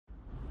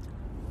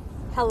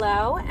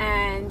Hello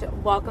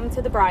and welcome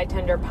to the Bride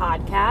Tender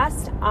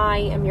podcast. I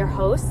am your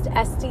host,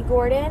 Esty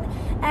Gordon,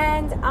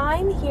 and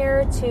I'm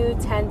here to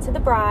tend to the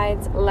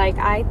brides like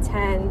I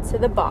tend to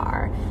the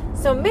bar.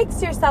 So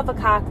mix yourself a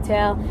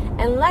cocktail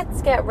and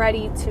let's get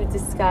ready to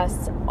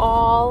discuss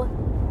all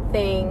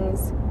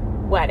things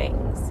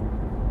weddings.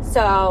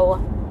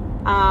 So,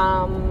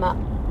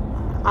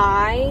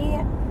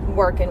 I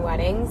work in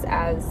weddings,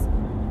 as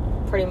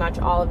pretty much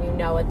all of you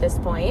know at this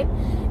point,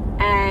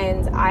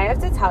 and I have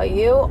to tell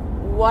you,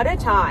 what a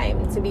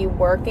time to be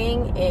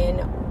working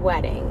in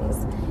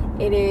weddings.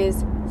 It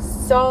is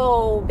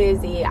so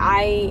busy.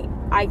 I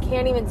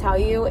can't even tell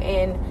you,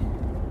 in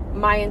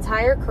my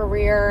entire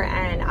career,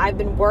 and I've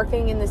been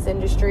working in this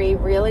industry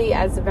really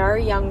as a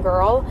very young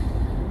girl,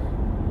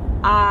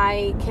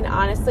 I can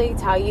honestly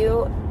tell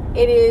you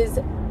it is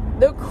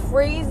the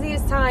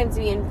craziest time to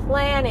be in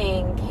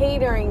planning,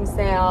 catering,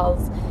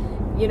 sales,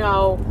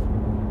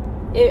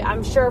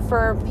 I'm sure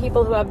for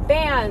people who have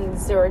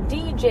bands or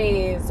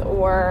DJs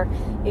or,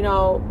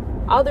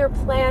 other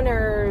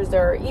planners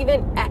or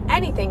even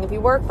anything. If you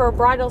work for a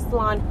bridal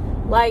salon,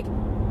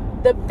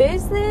 the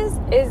business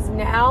is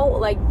now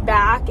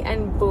back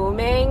and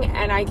booming.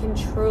 And I can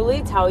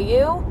truly tell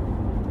you,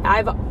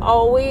 I've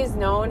always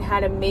known how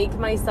to make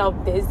myself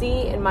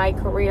busy in my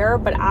career,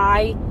 but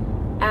I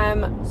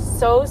am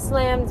so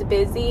slammed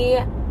busy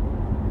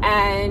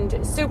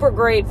and super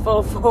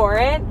grateful for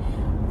it.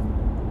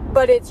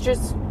 But it's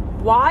just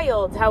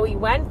wild how we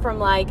went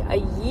from a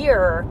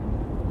year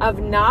of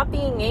not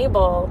being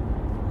able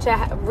to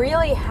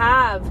really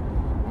have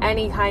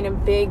any kind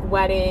of big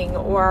wedding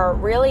or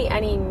really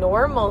any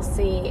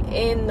normalcy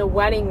in the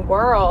wedding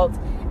world.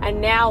 And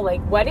now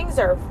weddings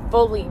are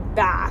fully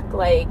back.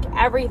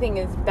 Everything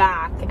is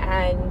back,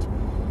 and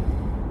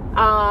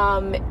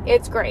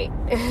it's great.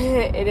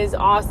 It is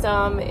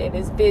awesome. It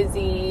is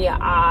busy.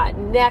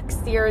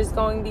 Next year is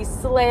going to be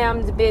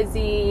slammed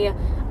busy.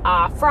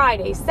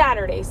 Friday,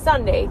 Saturday,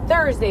 Sunday,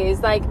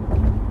 Thursdays,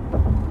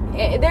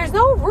 there's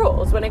no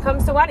rules when it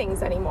comes to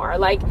weddings anymore.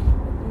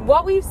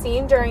 What we've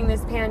seen during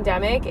this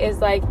pandemic is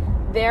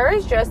there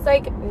is just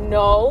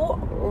no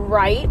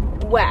right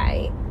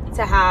way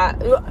to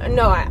have,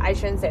 no, I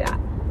shouldn't say that.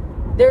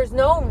 There's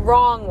no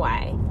wrong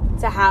way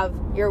to have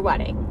your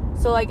wedding.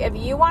 So if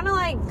you want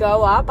to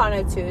go up on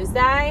a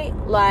Tuesday,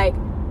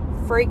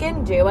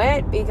 freaking do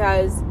it,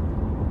 because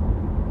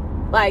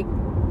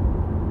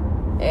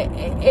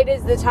it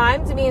is the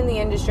time to be in the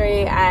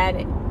industry,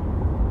 and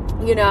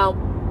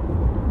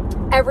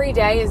every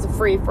day is a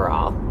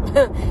free-for-all.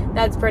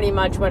 That's pretty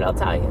much what I'll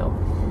tell you.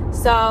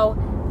 So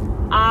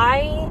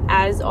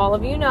as all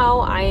of you know,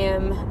 I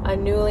am a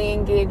newly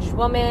engaged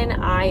woman.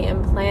 I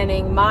am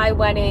planning my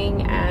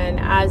wedding, and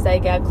as I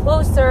get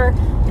closer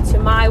to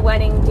my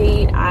wedding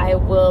date, I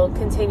will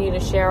continue to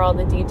share all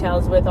the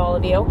details with all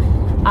of you.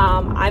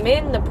 I'm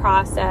in the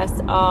process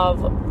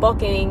of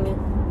booking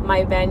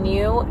my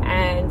venue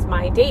and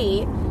my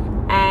date,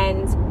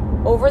 and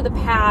over the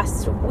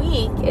past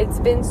week it's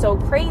been so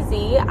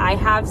crazy. I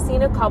have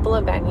seen a couple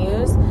of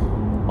venues.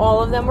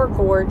 All of them were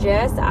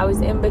gorgeous. I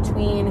was in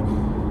between,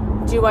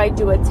 do I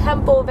do a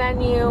temple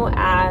venue,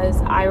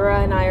 as Ira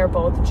and I are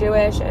both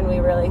Jewish, and we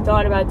really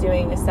thought about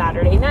doing a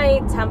Saturday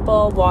night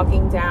temple,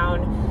 walking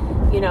down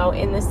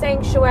in the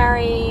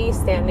sanctuary,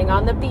 standing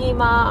on the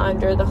bima,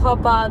 under the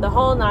chuppah, the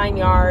whole 9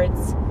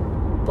 yards,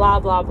 blah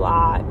blah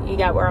blah. You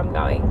get where I'm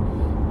going.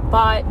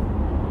 But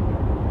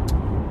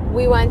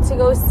we went to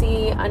go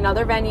see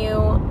another venue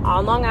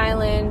on Long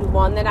Island,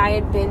 one that I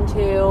had been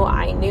to.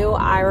 I knew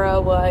Ira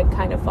would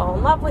kind of fall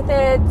in love with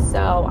it,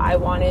 so I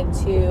wanted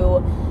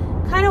to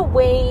kind of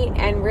wait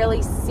and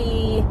really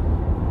see,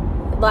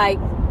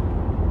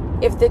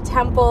 if the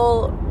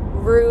temple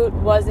route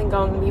wasn't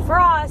going to be for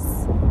us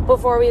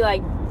before we,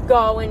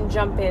 go and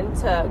jump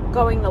into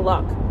going to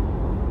look.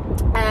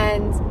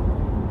 And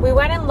we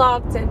went and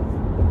looked, and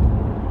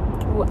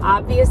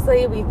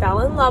obviously we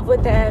fell in love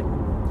with it.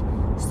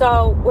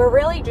 So we're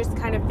really just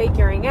kind of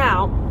figuring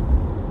out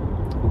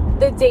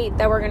the date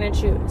that we're going to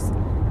choose.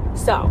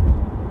 So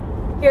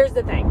here's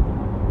the thing.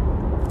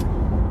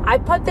 I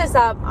put this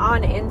up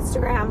on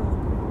Instagram.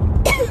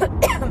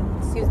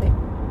 Excuse me.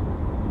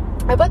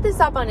 I put this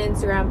up on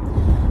Instagram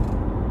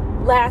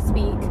last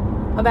week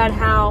about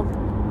how,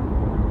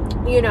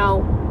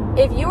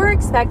 if you were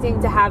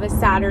expecting to have a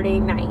Saturday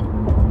night,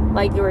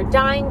 you were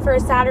dying for a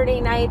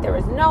Saturday night, there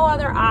was no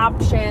other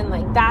option,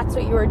 that's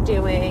what you were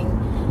doing,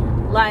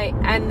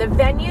 and the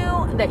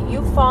venue that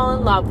you fall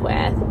in love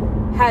with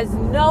has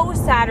no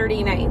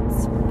Saturday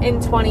nights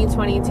in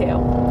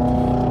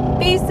 2022,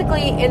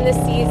 basically in the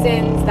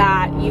seasons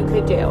that you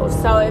could do.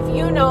 So if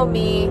you know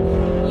me,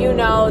 you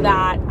know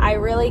that I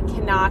really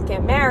cannot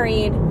get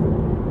married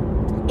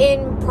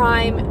in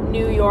prime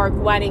New York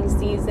wedding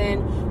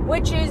season,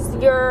 which is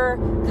your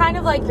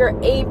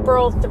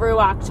April through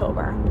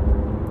October.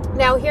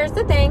 Now, here's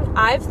the thing.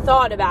 I've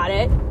thought about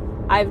it.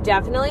 I've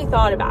definitely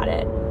thought about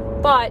it.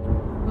 But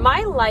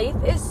my life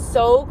is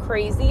so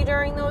crazy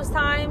during those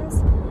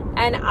times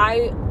And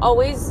I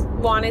always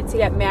wanted to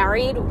get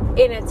married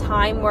in a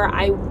time where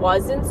I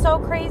wasn't so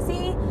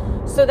crazy,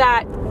 so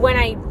that when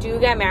I do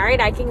get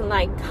married, I can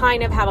like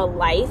kind of have a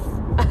life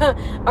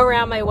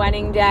around my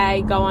wedding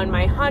day, go on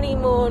my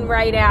honeymoon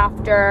right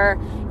after,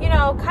 you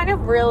know, kind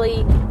of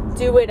really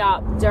do it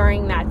up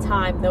during that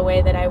time the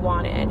way that I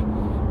wanted.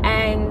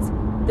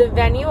 And the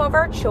venue of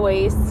our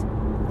choice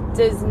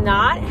does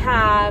not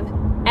have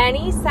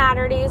any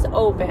Saturdays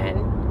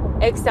open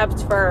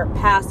except for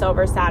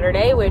Passover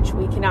Saturday, which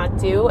we cannot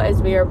do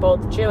as we are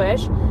both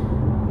Jewish,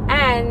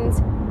 and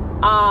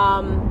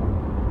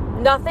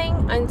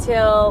nothing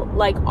until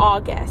like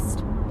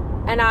August.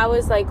 And I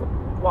was like,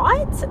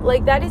 what?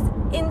 Like, that is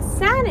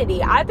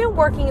insanity. I've been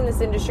working in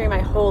this industry my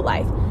whole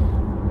life.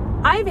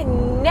 I've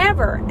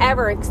never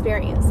ever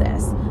experienced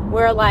this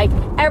where like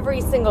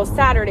every single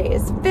Saturday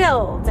is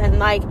filled, and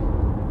like,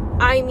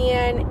 I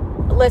mean,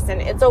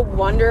 listen, it's a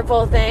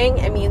wonderful thing.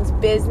 It means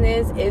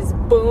business is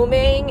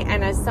booming,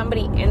 and as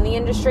somebody in the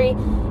industry,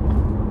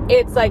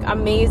 it's like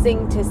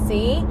amazing to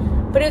see.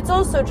 But it's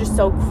also just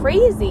so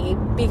crazy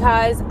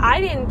because I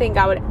didn't think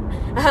I would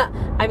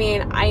I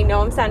mean, I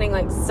know I'm sounding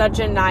like such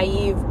a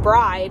naive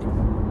bride,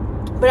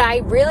 but I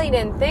really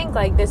didn't think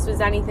like this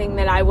was anything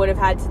that I would have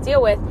had to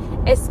deal with,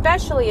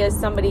 especially as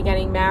somebody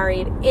getting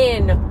married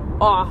in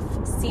off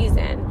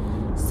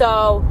season.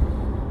 So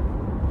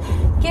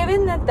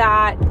given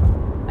that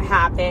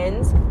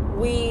happened,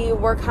 we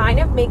were kind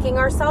of making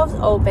ourselves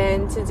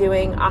open to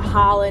doing a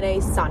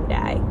holiday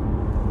Sunday.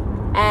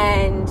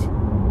 And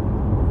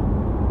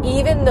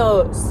even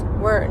those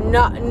were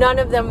none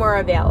of them were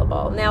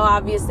available. Now,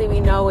 obviously, we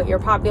know what your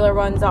popular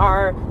ones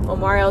are: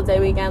 Memorial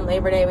Day weekend,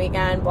 Labor Day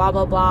weekend, blah,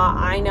 blah, blah.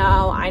 I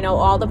know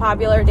all the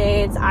popular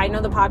dates. I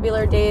know the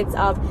popular dates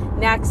of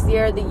next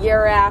year, the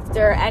year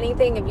after,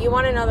 anything. If you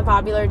want to know the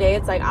popular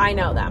dates, like, I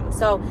know them.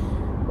 So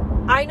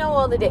I know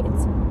all the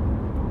dates.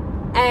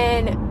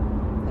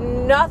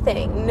 And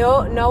nothing,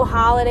 no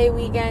holiday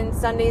weekend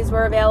Sundays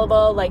were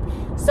available. Like,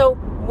 so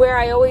where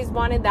I always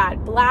wanted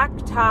that black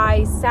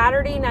tie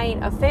Saturday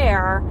night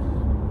affair,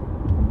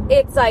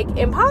 it's like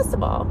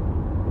impossible.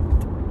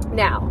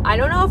 Now, I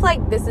don't know if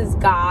like this is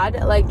God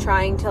like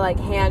trying to like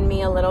hand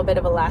me a little bit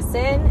of a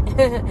lesson,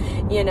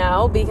 you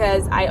know,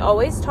 because I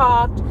always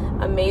talked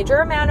a major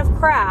amount of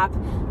crap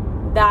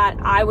that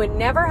I would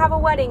never have a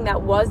wedding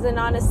that wasn't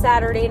on a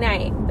Saturday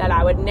night, that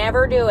I would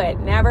never do it,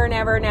 never,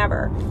 never,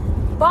 never.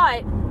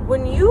 But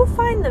when you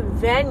find the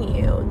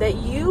venue that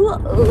you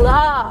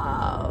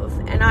love,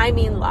 and I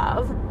mean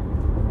love,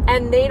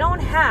 and they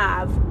don't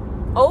have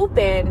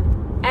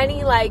open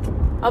any like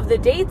of the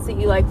dates that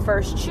you like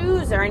first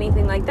choose or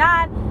anything like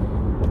that,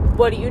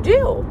 what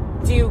do?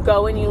 Do you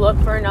go and you look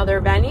for another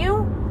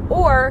venue?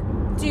 Or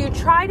do you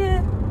try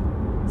to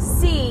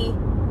see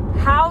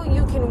how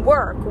you can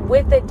work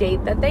with a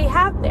date that they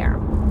have there?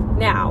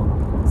 Now,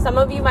 some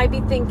of you might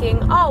be thinking,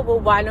 oh, well,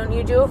 why don't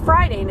you do a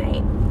Friday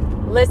night?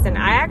 Listen,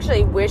 I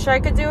actually wish I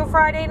could do a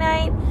Friday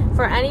night.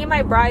 For any of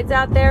my brides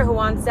out there who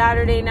want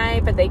Saturday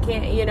night, but they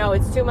can't, you know,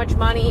 it's too much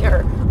money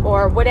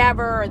or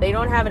whatever, or they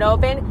don't have it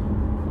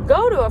open,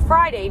 go to a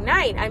Friday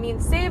night. I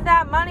mean, save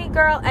that money,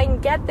 girl,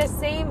 and get the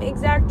same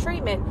exact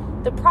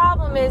treatment. The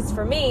problem is,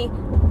 for me,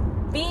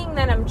 being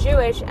that I'm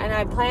Jewish and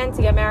I plan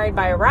to get married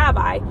by a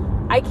rabbi,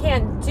 I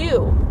can't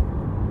do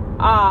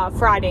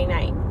Friday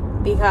night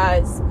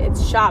because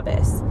it's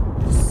Shabbos.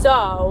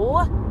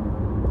 So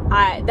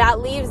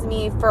that leaves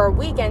me for a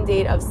weekend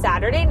date of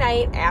Saturday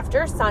night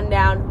after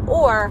sundown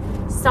or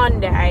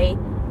Sunday,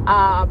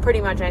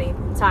 pretty much any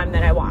time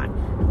that I want.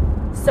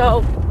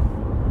 So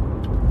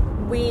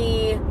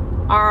we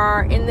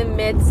are in the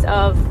midst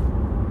of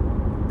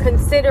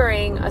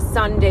considering a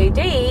Sunday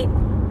date,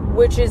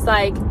 which is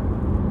like,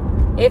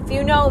 if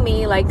you know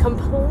me, like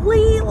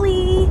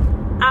completely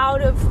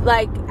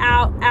outside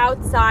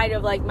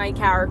of like my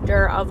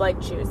character of like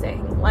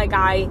choosing. Like,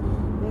 I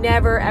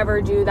never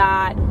ever do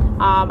that.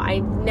 I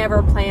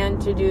never plan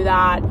to do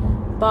that,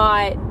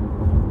 but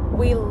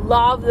we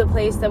love the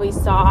place that we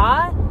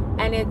saw,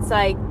 and it's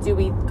like, do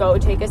we go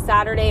take a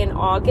Saturday in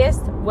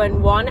August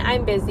when, one,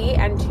 I'm busy,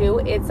 and two,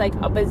 it's like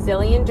a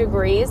bazillion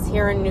degrees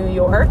here in New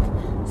York.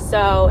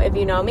 So if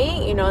you know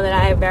me, you know that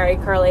I have very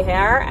curly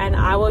hair, and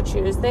I will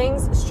choose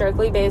things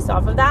strictly based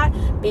off of that,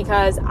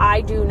 because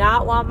I do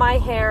not want my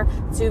hair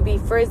to be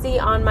frizzy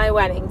on my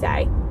wedding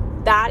day.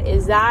 That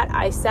is that.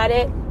 I said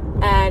it.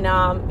 And,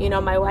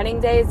 my wedding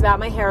day is about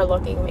my hair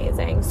looking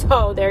amazing.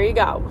 So there you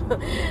go.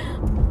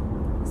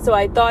 So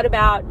I thought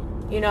about,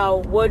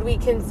 would we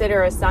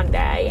consider a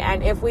Sunday?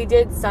 And if we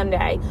did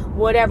Sunday,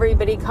 would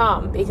everybody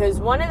come? Because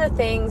one of the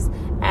things,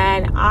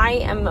 and I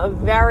am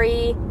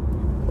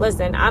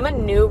I'm a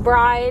new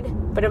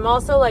bride, but I'm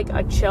also like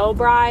a chill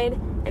bride.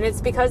 And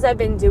it's because I've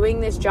been doing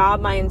this job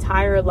my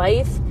entire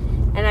life.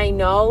 And I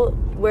know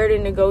where to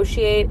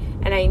negotiate,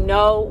 and I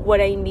know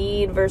what I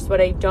need versus what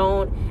I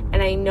don't,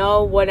 and I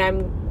know what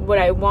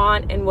I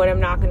want and what I'm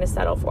not going to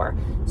settle for.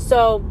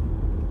 So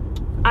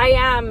I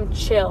am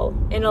chill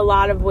in a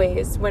lot of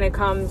ways when it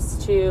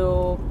comes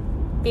to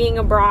being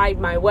a bride,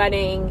 my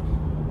wedding,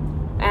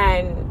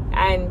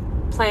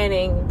 and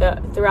planning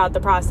throughout the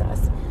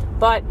process.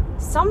 But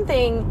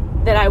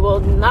something that I will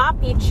not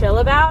be chill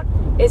about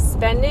is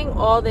spending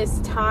all this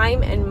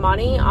time and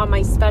money on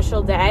my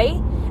special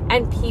day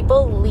and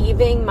people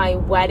leaving my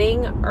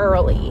wedding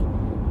early.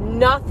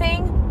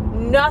 Nothing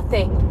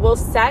will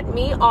set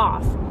me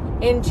off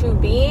into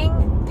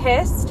being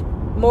pissed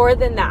more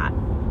than that.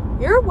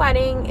 Your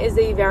wedding is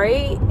a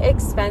very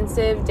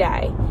expensive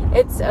day.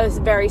 It's a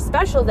very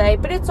special day,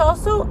 but it's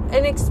also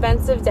an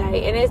expensive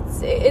day, and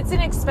it's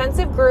an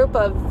expensive group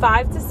of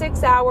 5 to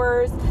 6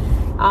 hours.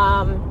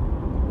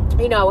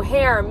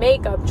 Hair,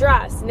 makeup,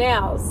 dress,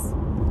 nails,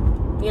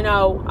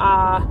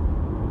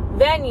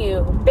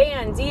 venue,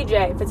 band,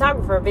 DJ,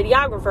 photographer,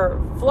 videographer,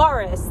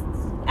 florist,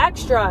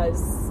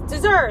 extras,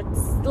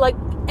 desserts, like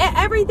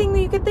everything that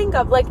you could think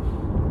of. Like,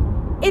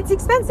 it's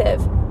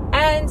expensive.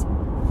 And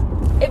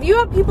if you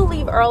have people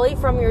leave early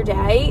from your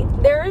day,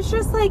 there is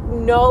just like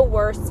no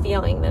worse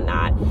feeling than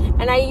that.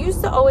 And I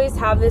used to always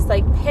have this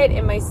like pit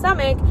in my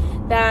stomach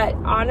that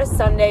on a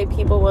Sunday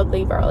people would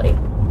leave early.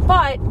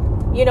 But,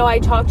 I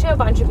talked to a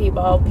bunch of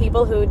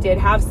people who did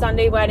have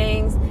Sunday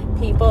weddings,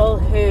 people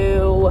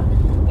who,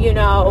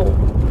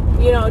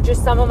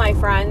 just some of my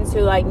friends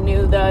who like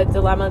knew the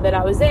dilemma that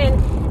I was in.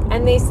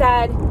 And they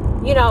said,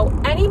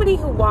 anybody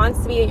who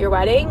wants to be at your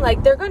wedding,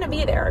 like, they're going to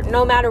be there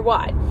no matter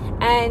what.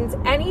 And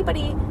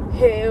anybody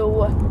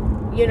who,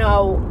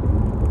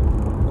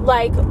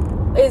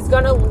 is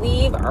going to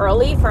leave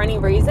early for any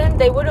reason,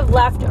 they would have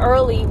left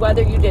early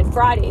whether you did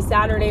Friday,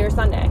 Saturday, or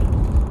Sunday.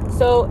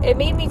 So it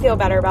made me feel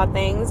better about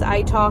things.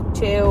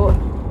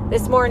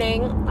 This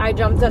morning, I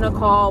jumped on a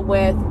call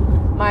with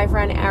my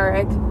friend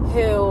Eric,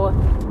 who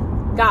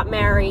got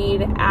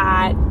married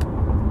at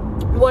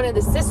one of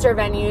the sister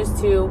venues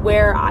to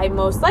where I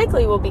most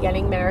likely will be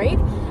getting married.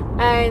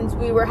 And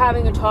we were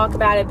having a talk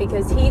about it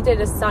because he did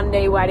a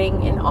Sunday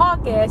wedding in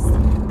August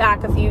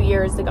back a few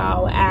years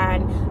ago,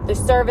 and the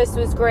service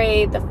was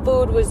great, the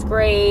food was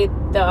great,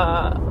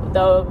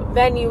 the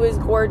venue was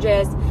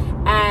gorgeous.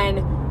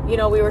 And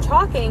we were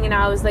talking, and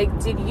I was like,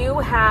 did you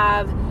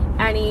have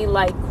any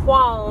like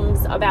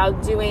qualms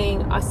about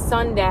doing a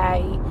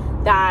Sunday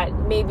that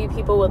maybe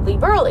people would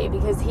leave early?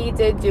 Because he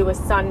did do a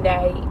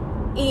Sunday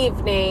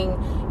evening,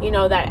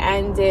 that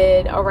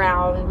ended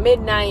around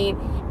midnight.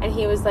 And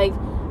he was like,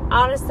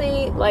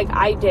 honestly, like,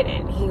 I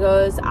didn't. He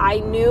goes, I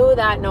knew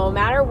that no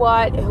matter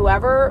what,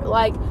 whoever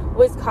like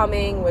was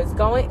coming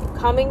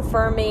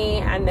for me,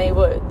 and they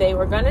were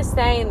going to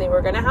stay, and they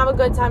were going to have a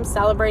good time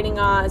celebrating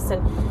us.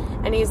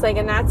 And he's like,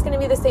 and that's going to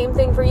be the same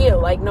thing for you.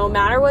 Like, no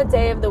matter what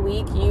day of the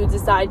week you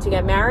decide to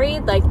get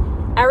married, like,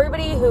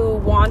 everybody who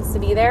wants to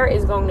be there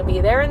is going to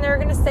be there, and they're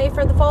going to stay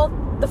for the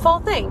full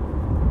thing.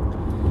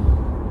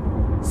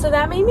 So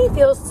that made me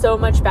feel so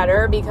much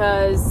better,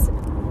 because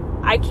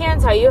I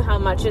can't tell you how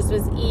much this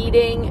was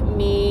eating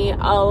me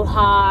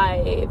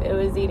alive. It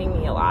was eating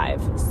me alive.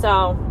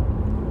 So,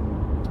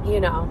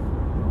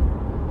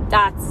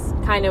 that's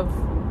kind of,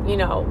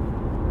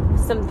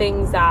 some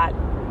things that,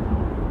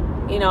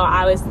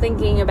 I was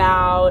thinking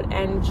about,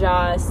 and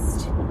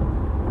just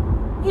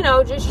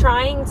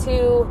trying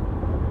to,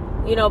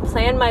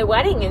 plan my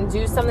wedding and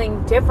do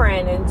something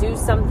different and do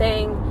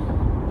something,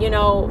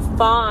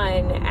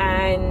 fun.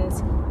 And,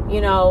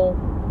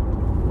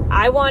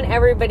 I want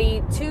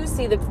everybody to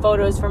see the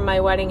photos from my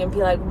wedding and be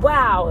like,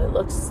 wow, it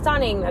looks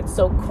stunning. That's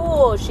so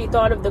cool. She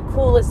thought of the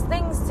coolest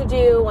things to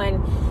do.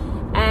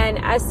 And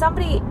as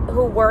somebody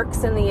who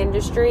works in the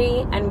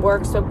industry and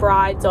works with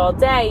brides all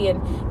day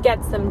and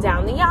gets them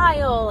down the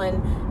aisle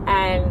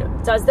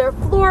and does their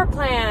floor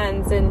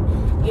plans and,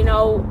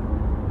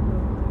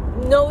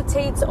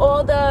 notates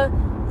all the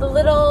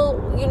little,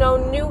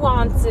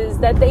 nuances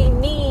that they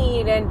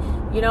need, and,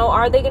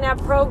 are they going to have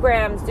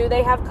programs? Do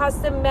they have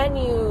custom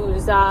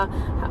menus?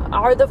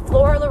 Are the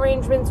floral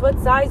arrangements, what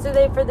size are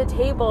they for the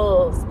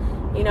tables?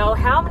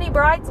 How many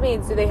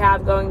bridesmaids do they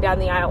have going down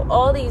the aisle?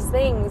 All these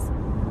things,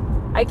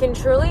 I can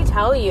truly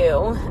tell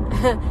you,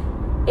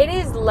 it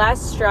is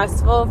less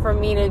stressful for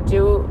me to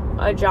do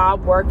a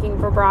job working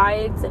for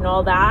brides and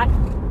all that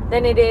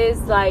than it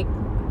is like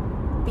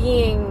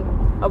being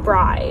a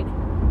bride.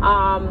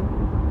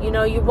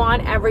 You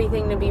want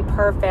everything to be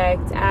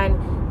perfect,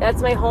 and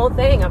that's my whole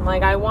thing. I'm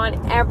like, I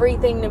want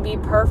everything to be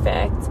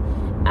perfect.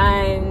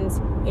 And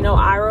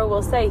Ira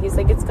will say, he's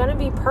like, it's gonna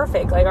be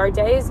perfect, like, our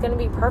day is gonna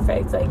be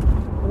perfect, like,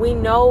 we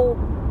know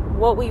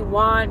what we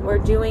want, we're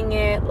doing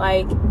it,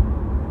 like,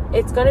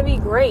 it's gonna be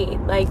great,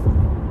 like,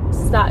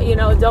 stop,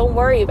 don't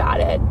worry about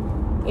it.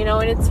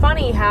 And it's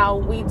funny how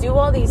we do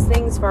all these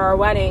things for our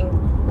wedding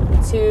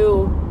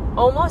to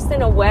almost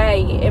in a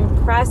way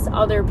impress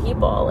other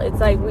people. It's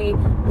like we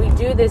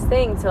do this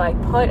thing to like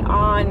put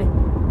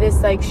on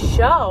this like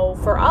show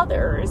for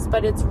others,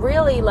 but it's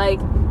really like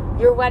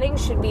your wedding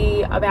should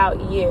be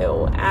about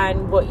you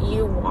and what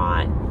you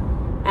want.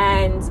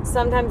 And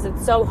sometimes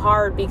it's so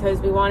hard because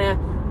we want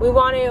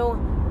to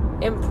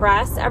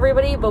impress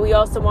everybody, but we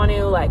also want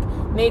to like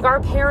make our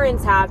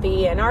parents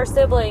happy and our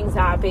siblings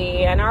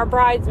happy and our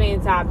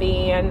bridesmaids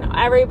happy and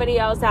everybody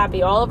else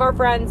happy, all of our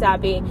friends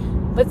happy.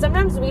 But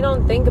sometimes we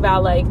don't think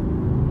about like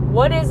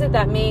what is it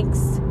that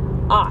makes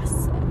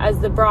us as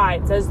the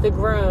brides, as the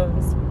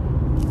grooms,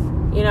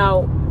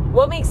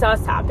 what makes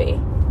us happy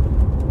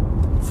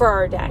for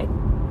our day?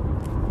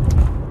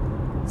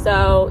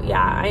 So,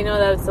 yeah, I know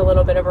that's a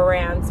little bit of a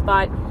rant,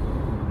 but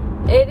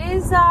it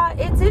is,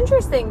 it's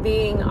interesting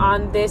being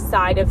on this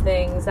side of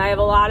things. I have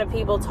a lot of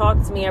people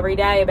talk to me every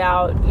day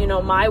about,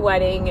 my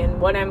wedding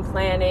and what I'm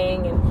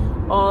planning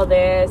and all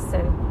this.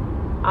 And,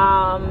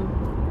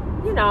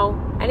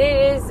 and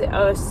it is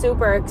a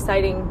super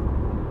exciting,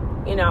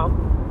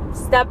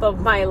 step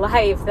of my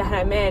life that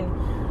I'm in.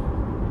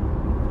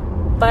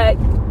 But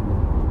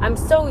I'm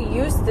so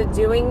used to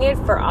doing it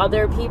for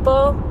other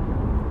people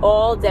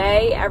all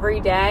day, every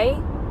day,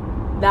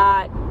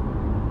 that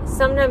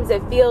sometimes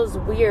it feels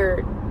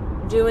weird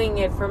doing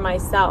it for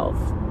myself.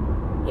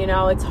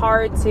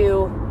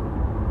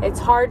 It's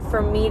hard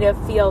for me to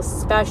feel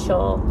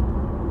special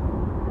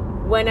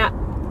when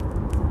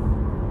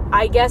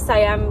I guess I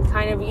am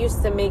kind of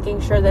used to making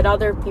sure that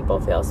other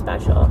people feel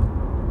special.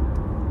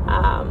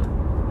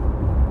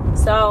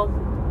 So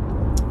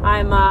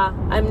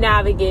I'm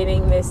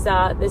navigating this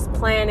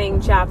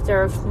planning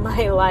chapter of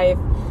my life,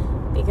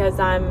 because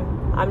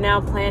I'm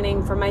now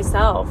planning for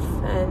myself,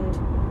 and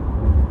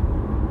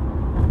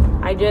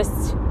I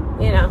just,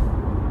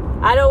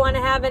 I don't want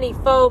to have any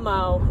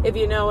FOMO, if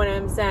you know what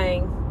I'm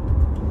saying.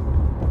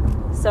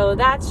 So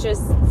that's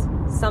just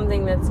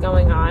something that's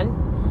going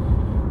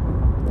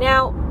on.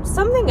 Now,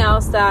 something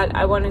else that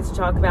I wanted to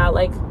talk about,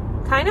 like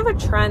kind of a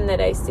trend that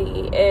I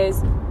see,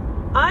 is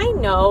I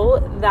know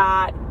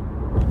that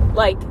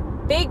like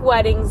big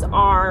weddings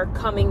are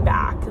coming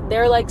back.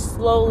 They're like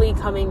slowly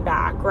coming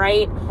back,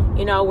 right?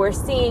 We're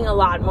seeing a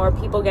lot more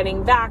people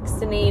getting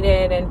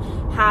vaccinated and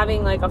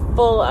having like a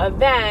full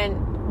event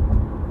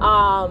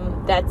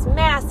that's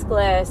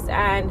maskless,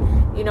 and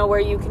where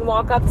you can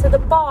walk up to the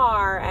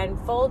bar and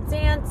full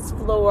dance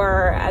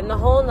floor and the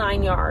whole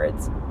 9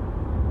 yards.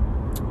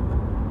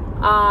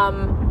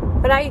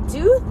 But I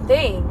do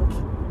think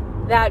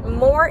that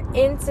more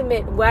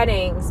intimate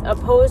weddings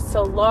opposed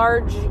to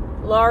large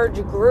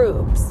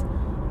groups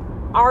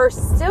are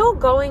still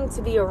going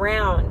to be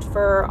around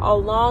for a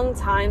long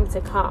time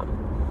to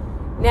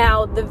come.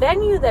 Now, the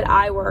venue that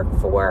I work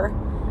for,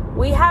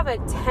 we have a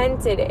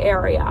tented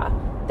area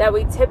that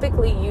we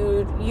typically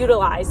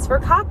utilize for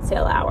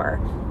cocktail hour.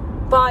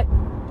 But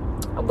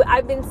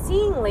I've been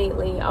seeing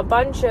lately a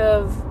bunch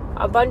of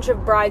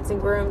brides and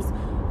grooms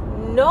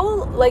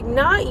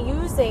not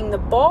using the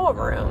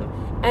ballroom,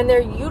 and they're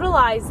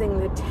utilizing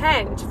the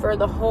tent for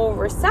the whole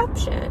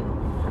reception,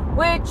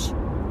 which,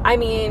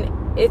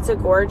 it's a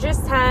gorgeous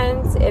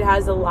tent. It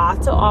has a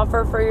lot to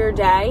offer for your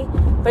day,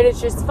 but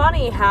it's just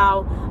funny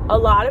how a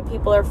lot of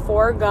people are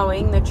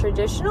foregoing the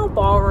traditional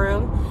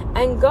ballroom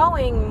and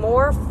going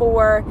more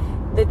for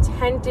the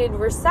tented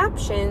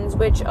receptions,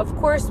 which of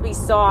course we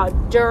saw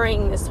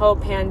during this whole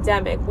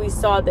pandemic. We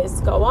saw this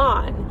go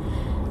on.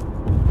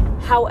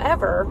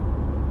 However,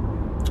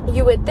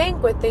 you would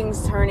think with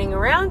things turning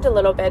around a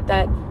little bit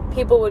that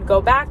people would go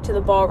back to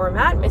the ballroom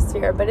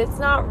atmosphere, but it's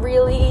not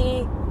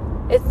really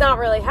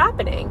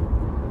happening.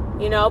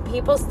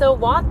 People still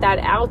want that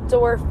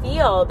outdoor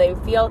feel. They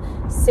feel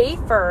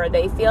safer.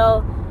 They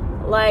feel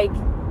like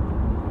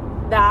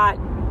that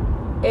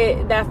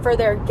for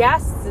their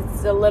guests,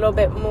 it's a little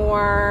bit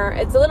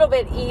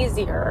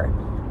easier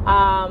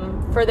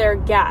for their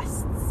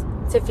guests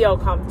to feel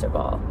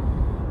comfortable.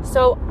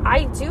 So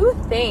I do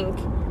think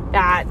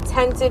that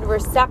tented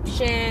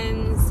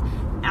receptions,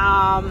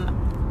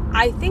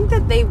 I think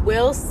that they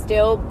will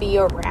still be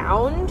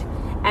around,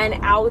 and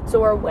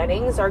outdoor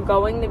weddings are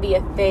going to be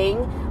a thing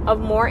of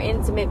more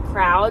intimate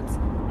crowds.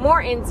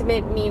 More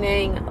intimate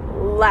meaning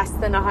less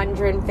than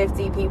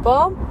 150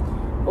 people,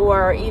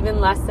 or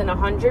even less than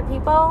 100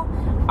 people,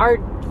 are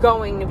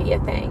going to be a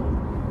thing.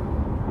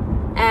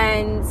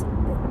 And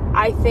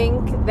I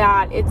think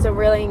that it's a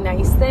really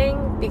nice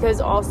thing, because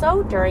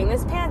also during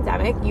this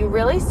pandemic, you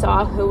really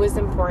saw who was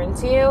important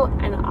to you.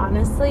 And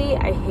honestly,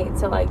 I hate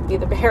to be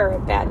the bearer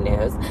of bad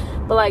news,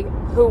 but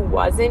who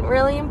wasn't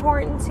really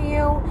important to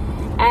you.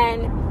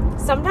 And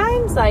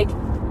sometimes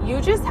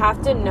you just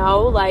have to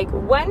know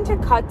when to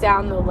cut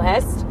down the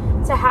list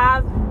to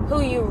have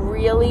who you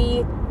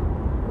really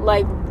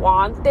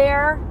want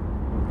there,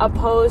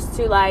 opposed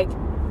to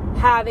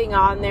having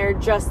on there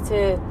just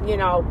to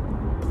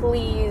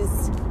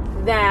please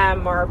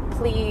them or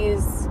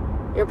please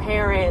your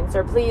parents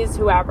or please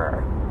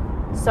whoever.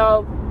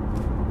 So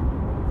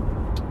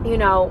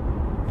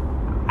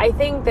I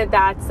think that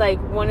that's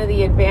one of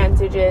the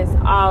advantages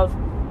of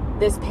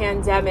this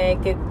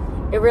pandemic. It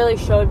really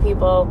showed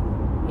people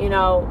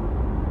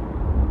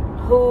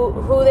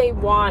who they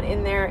want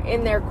in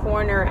their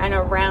corner and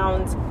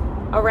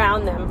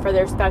around them for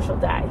their special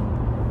day.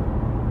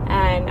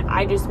 And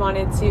I just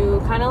wanted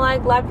to kind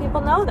of let people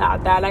know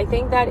that I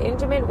think that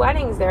intimate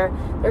weddings, they're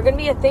going to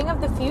be a thing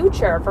of the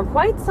future for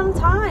quite some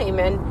time,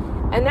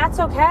 and that's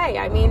okay.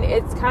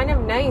 It's kind of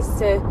nice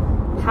to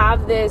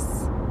have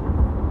this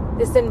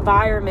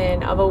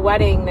environment of a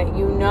wedding that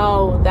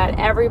that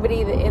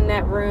everybody in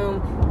that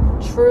room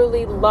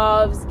truly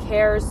loves,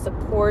 cares,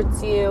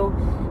 supports you,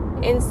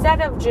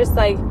 instead of just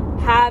like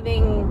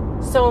having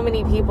so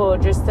many people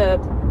just to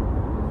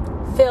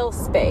fill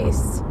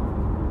space.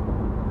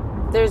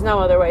 There's no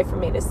other way for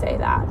me to say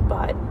that,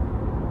 but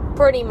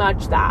pretty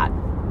much that.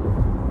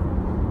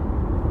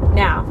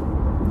 Now,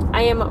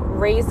 I am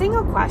raising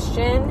a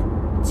question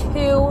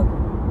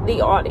to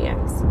the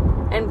audience,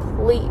 and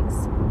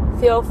please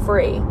feel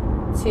free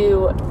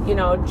to,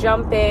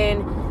 jump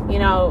in,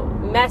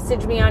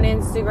 message me on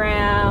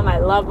Instagram. I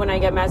love when I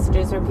get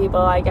messages from people.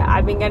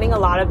 I've been getting a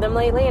lot of them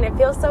lately, and it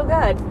feels so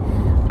good.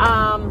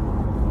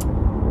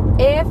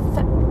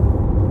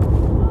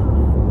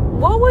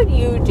 What would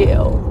you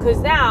do? Because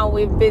now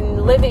we've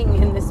been living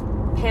in this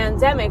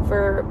pandemic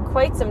for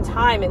quite some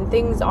time, and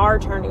things are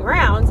turning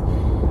around.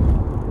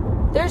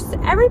 There's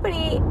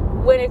everybody,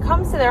 when it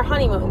comes to their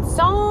honeymoon,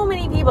 so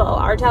many people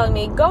are telling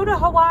me, go to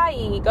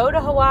Hawaii.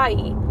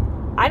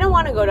 I don't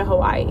want to go to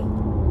Hawaii.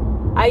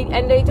 I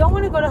don't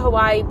want to go to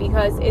Hawaii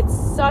because it's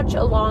such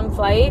a long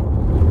flight.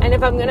 And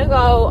if I'm going to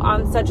go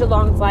on such a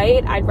long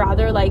flight, I'd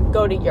rather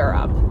go to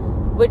Europe,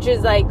 which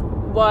is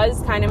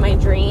was kind of my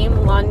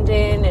dream,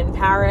 London and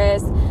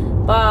Paris.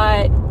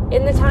 But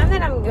in the time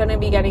that I'm going to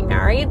be getting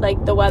married,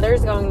 the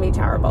weather's going to be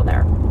terrible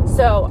there.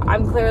 So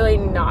I'm clearly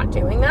not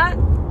doing that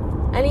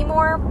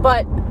anymore,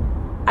 but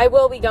I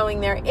will be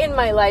going there in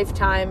my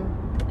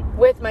lifetime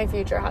with my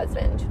future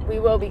husband. We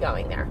will be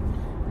going there,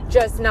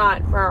 just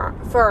not for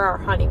our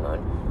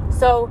honeymoon.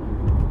 So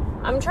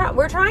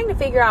we're trying to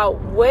figure out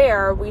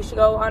where we should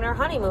go on our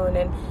honeymoon.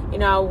 And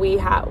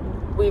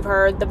we've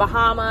heard the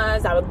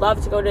Bahamas. I would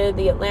love to go to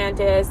the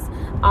Atlantis,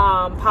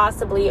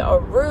 possibly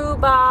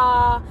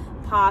Aruba,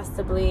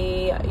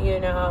 possibly,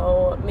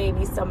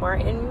 maybe somewhere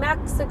in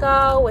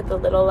Mexico with a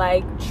little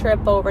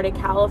trip over to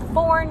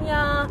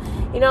California.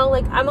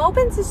 I'm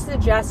open to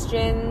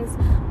suggestions.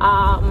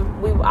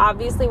 We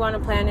obviously want to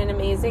plan an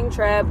amazing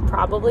trip,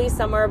 probably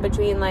somewhere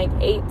between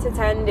 8 to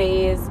 10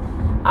 days.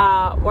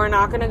 We're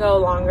not going to go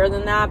longer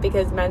than that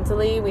because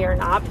mentally we are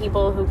not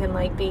people who can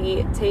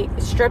be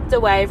stripped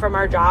away from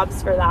our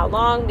jobs for that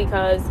long,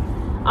 because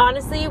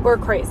honestly, we're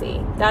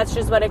crazy. That's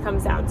just what it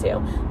comes down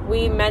to.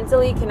 We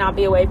mentally cannot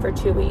be away for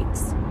 2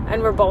 weeks,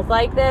 and we're both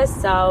like this.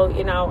 So,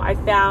 I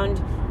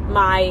found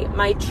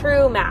my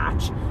true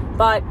match,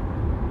 but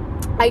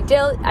I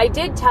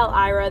did tell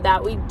Ira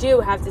that we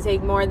do have to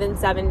take more than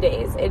 7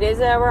 days. It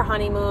is our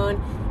honeymoon.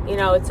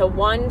 It's a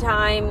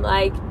one-time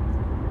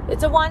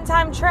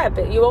trip.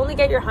 You only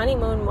get your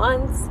honeymoon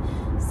once.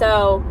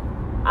 So,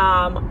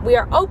 we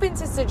are open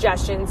to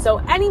suggestions. So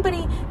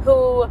anybody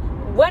who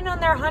went on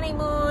their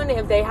honeymoon,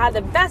 if they had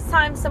the best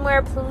time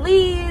somewhere,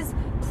 please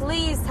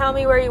tell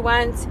me where you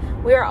went.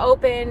 We are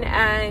open,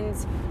 and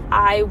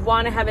I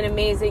want to have an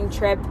amazing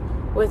trip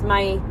with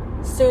my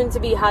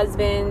soon-to-be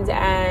husband.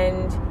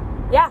 And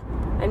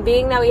and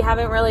being that we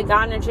haven't really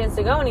gotten a chance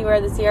to go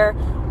anywhere this year,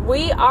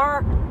 we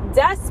are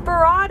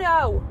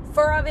desperado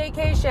for a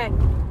vacation.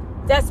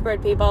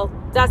 Desperate, people.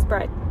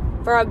 Desperate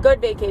for a good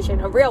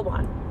vacation, a real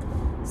one.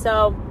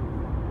 So,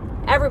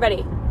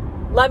 everybody,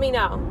 let me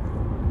know.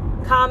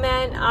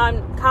 Comment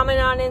on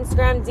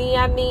Instagram,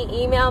 DM me,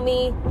 email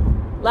me.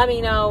 Let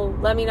me know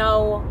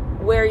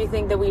where you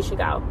think that we should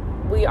go.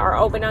 We are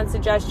open on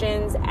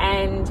suggestions,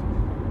 and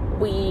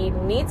we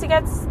need to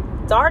get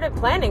started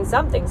planning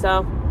something.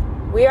 So,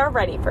 we are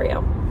ready for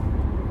you.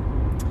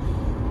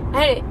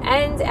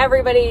 And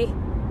everybody,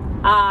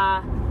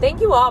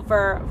 thank you all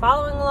for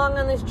following along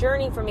on this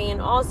journey for me,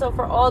 and also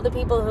for all the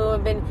people who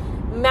have been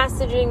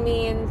messaging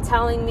me and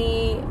telling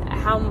me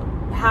how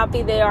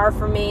happy they are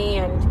for me,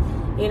 and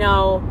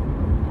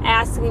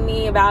asking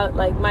me about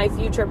my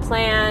future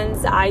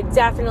plans. I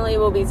definitely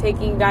will be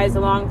taking you guys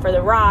along for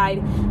the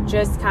ride,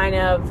 just kind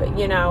of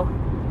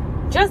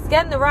just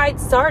getting the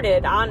ride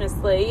started,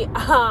 honestly,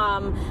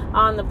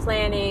 on the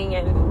planning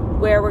and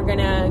where we're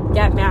gonna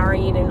get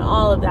married and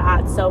all of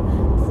that. So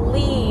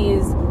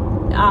please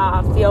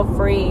feel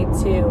free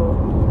to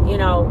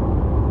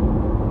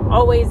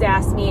always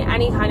ask me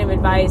any kind of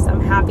advice. I'm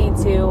happy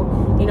to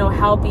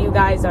help you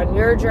guys on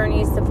your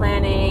journeys to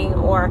planning,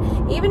 or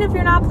even if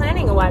you're not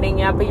planning a wedding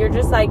yet, but you're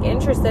just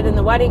interested in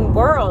the wedding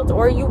world,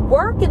 or you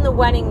work in the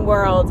wedding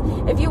world.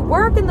 If you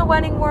work in the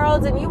wedding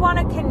world and you want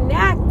to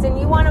connect and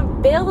you want to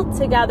build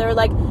together,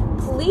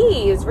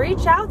 please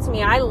reach out to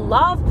me. I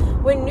love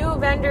when new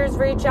vendors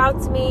reach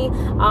out to me.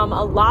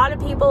 A lot of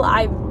people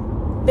I've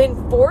been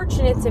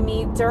fortunate to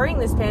meet during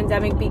this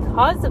pandemic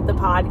because of the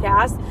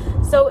podcast.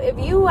 So if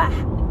you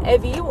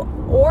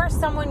or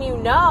someone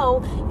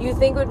you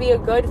think would be a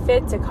good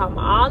fit to come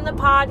on the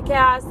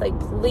podcast,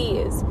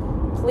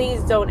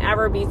 please don't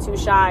ever be too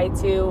shy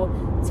to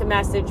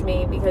message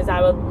me, because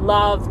I would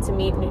love to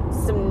meet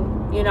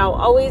some,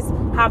 always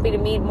happy to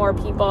meet more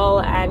people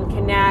and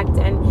connect,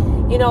 and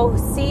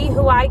see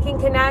who I can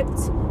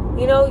connect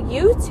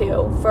you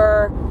to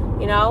for.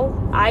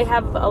 I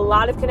have a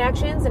lot of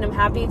connections, and I'm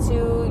happy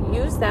to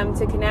use them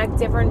to connect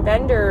different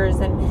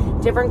vendors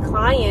and different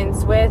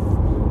clients with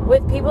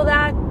people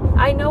that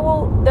I know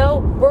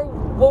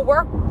will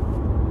work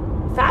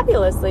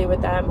fabulously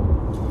with them.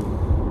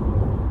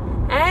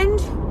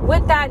 And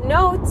with that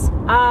note,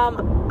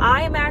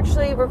 I am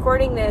actually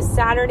recording this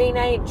Saturday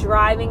night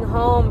driving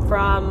home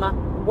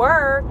from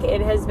work. It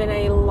has been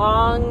a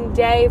long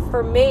day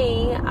for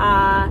me.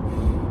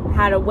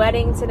 Had a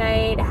wedding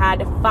tonight,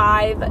 had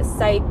 5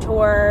 site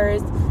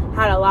tours,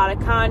 had a lot of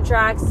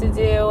contracts to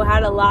do,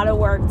 had a lot of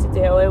work to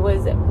do. It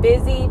was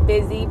busy.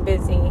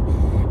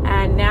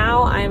 And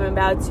now I'm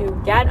about to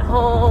get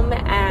home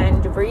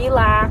and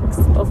relax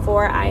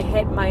before I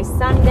hit my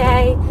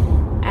Sunday.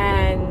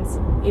 And,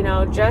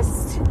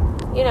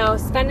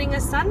 spending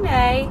a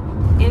Sunday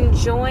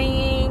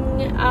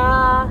enjoying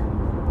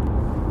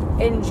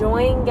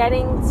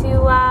getting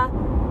to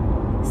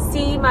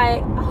see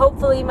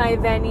hopefully my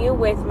venue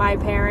with my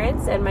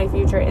parents and my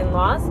future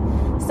in-laws.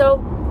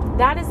 So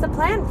that is the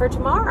plan for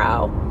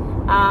tomorrow.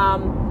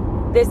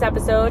 This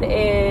episode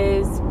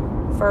is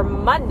for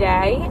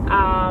Monday,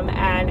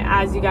 and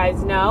as you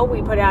guys know,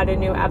 we put out a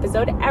new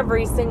episode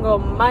every single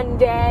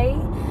Monday.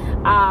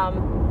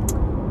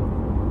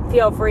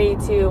 Feel free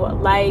to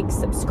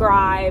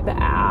subscribe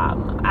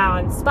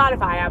on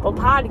Spotify, Apple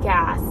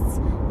Podcasts,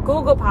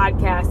 Google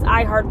Podcasts,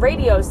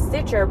 iHeartRadio,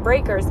 Stitcher,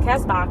 Breakers,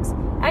 Castbox,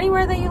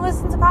 anywhere that you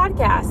listen to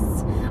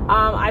podcasts.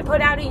 I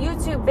put out a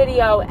YouTube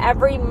video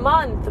every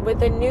month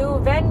with a new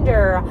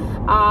vendor.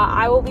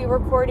 I will be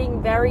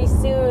recording very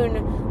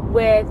soon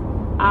with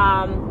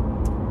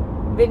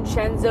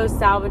Vincenzo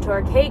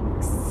Salvatore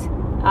Cakes.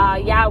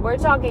 We're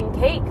talking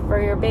cake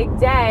for your big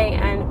day,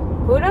 and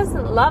who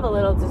doesn't love a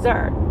little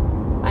dessert?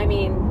 I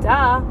mean,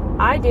 duh,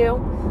 I do.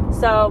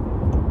 So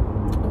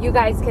you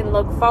guys can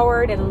look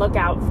forward and look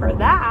out for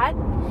that.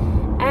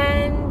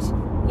 And,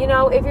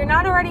 if you're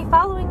not already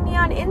following me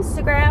on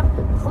Instagram,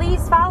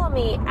 please follow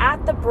me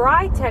at The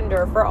Bride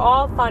Tender for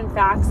all fun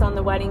facts on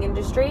the wedding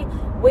industry,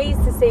 ways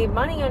to save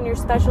money on your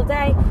special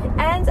day,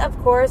 and, of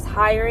course,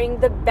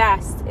 hiring the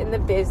best in the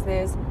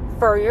business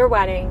for your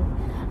wedding.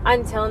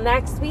 Until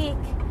next week,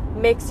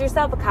 mix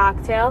yourself a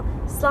cocktail,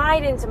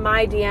 slide into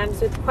my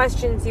DMs with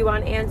questions you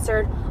want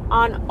answered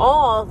on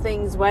all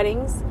things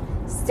weddings.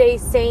 Stay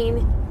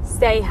sane,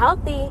 stay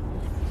healthy,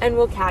 and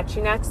we'll catch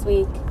you next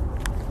week.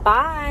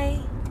 Bye.